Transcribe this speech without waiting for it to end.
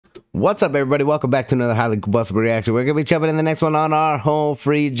What's up, everybody? Welcome back to another highly combustible reaction. We're gonna be jumping in the next one on our home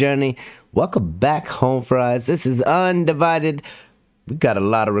free journey. Welcome back, home fries. This is Undivided. We got a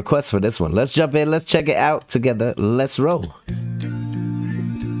lot of requests for this one. Let's jump in. Let's check it out together. Let's roll.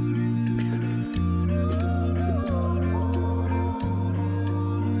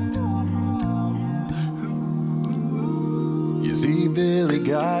 You see, Billy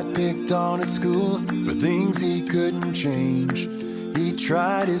got picked on at school for things he couldn't change. He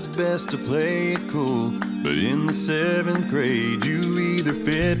tried his best to play it cool, but in the 7th grade you either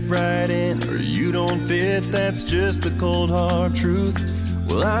fit right in or you don't fit. That's just the cold hard truth.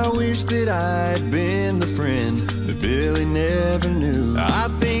 Well, I wish that I'd been the friend that Billy never knew. I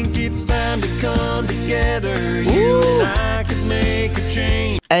think it's time to come together. You and I could make a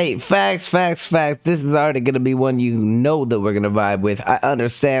change. Hey, facts. This is already going to be one you know that we're going to vibe with. I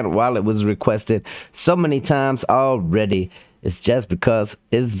understand while it was requested so many times already. It's just because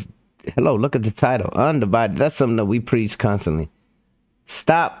it's, hello, look at the title, Undivided. That's something that we preach constantly.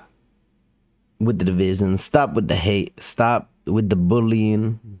 Stop with the division. Stop with the hate. Stop with the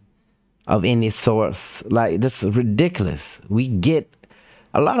bullying of any source. Like, this is ridiculous. We get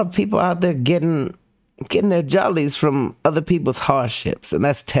a lot of people out there getting their jollies from other people's hardships, and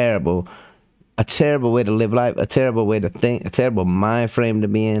that's terrible. A terrible way to live life, a terrible way to think, a terrible mind frame to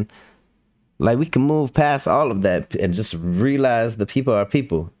be in. Like, we can move past all of that and just realize the people are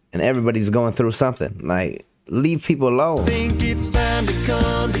people and everybody's going through something. Like, leave people alone. I think it's time to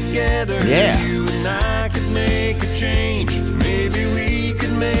come together. Yeah. You and I could make a change. Maybe we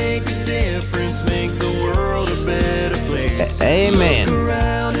could make a difference, make the world a better place. Amen. Look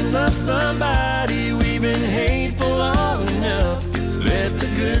around and love somebody. We've been hateful long enough. Let the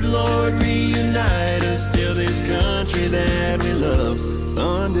good Lord reunite us till this country that we love's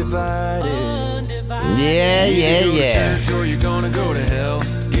undivided. Yeah. Church or you're gonna go to hell.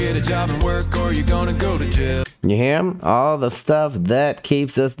 Get a job and work or you're gonna go to jail. You hear him? All the stuff that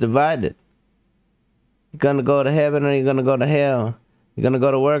keeps us divided. You're gonna go to heaven or you're gonna go to hell. You're gonna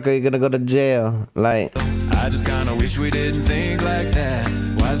go to work or you're gonna go to jail. Like, I just kinda wish we didn't think like that.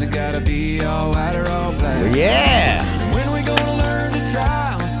 Why's it gotta be all white or all black? yeah. When we gonna learn to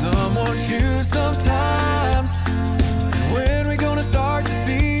try on someone's shoes sometimes? When we gonna start to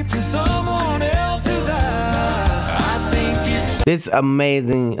see from someone else's eyes? I think it's This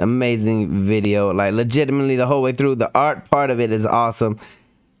amazing video. Like, legitimately the whole way through. The art part of it is awesome.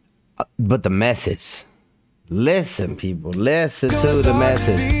 But the message. Listen, people. Listen to the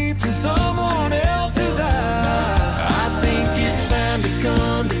message. see from someone else's eyes. I think it's time to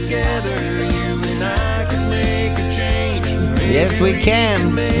come together. You and I can make a change. Maybe Yes, we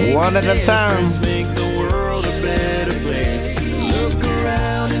can. make One at a time. difference, make the world a better place. Look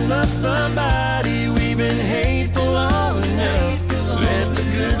around and love somebody. We've been hateful long enough. Let the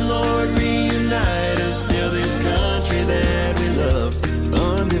good Lord reunite us till this country that we love's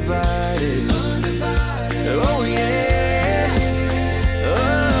undivided. Oh yeah,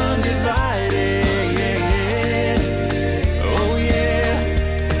 undivided, yeah. Oh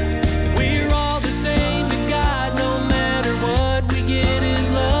yeah, we're all the same to God. No matter what we get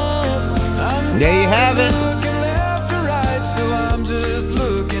is love. I'm There you have it. looking left to right, so I'm just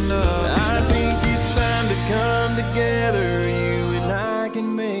looking up. I think it's time to come together. You and I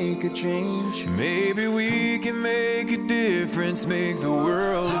can make a change. Maybe we can make a difference, make the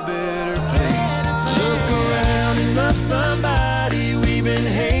world a better place. Look around and love somebody. We've been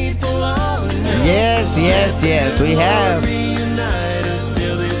hateful long enough. Yes, we have. Reunite us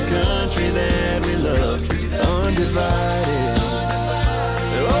till this country that we love's undivided.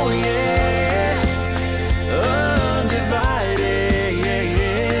 Oh yeah, undivided,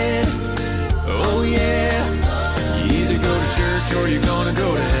 yeah. Oh yeah. You either go to church or you're gonna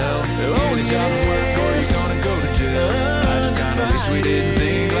go to hell. Oh yeah. Job and work or you're gonna go to jail. I just kinda wish we didn't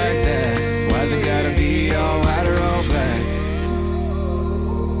think like that. Why's it gotta be all white or all black?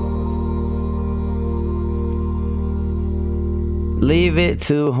 Leave it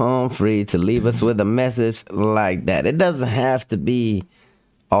to Home Free to leave us with a message like that. It doesn't have to be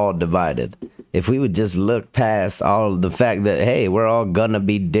all divided. If we would just look past all of the fact that, hey, we're all gonna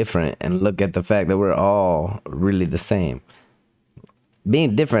be different, and look at the fact that we're all really the same.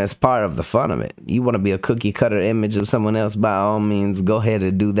 Being different is part of the fun of it. You want to be a cookie cutter image of someone else, by all means, go ahead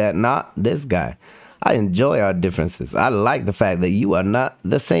and do that. Not this guy. I enjoy our differences. I like the fact that you are not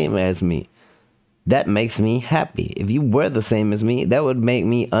the same as me. That makes me happy. If you were the same as me, that would make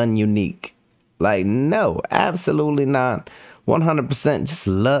me ununique. Like, no, absolutely not. 100% just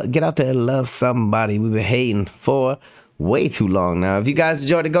love, get out there and love somebody we've been hating for way too long now. If you guys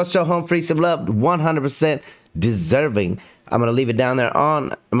enjoyed it, go show Home Free some love. 100% deserving I'm going to leave it down there I'm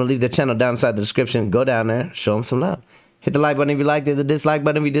going to leave the channel down inside the description. Go down there, show them some love. Hit the like button if you liked it, the dislike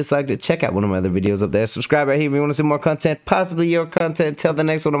button if you disliked it. Check out one of my other videos up there. Subscribe right here if you want to see more content, possibly your content. Till the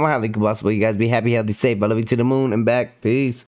next one, I'm highly combustible. You guys be happy, healthy, safe. I love you to the moon and back. Peace.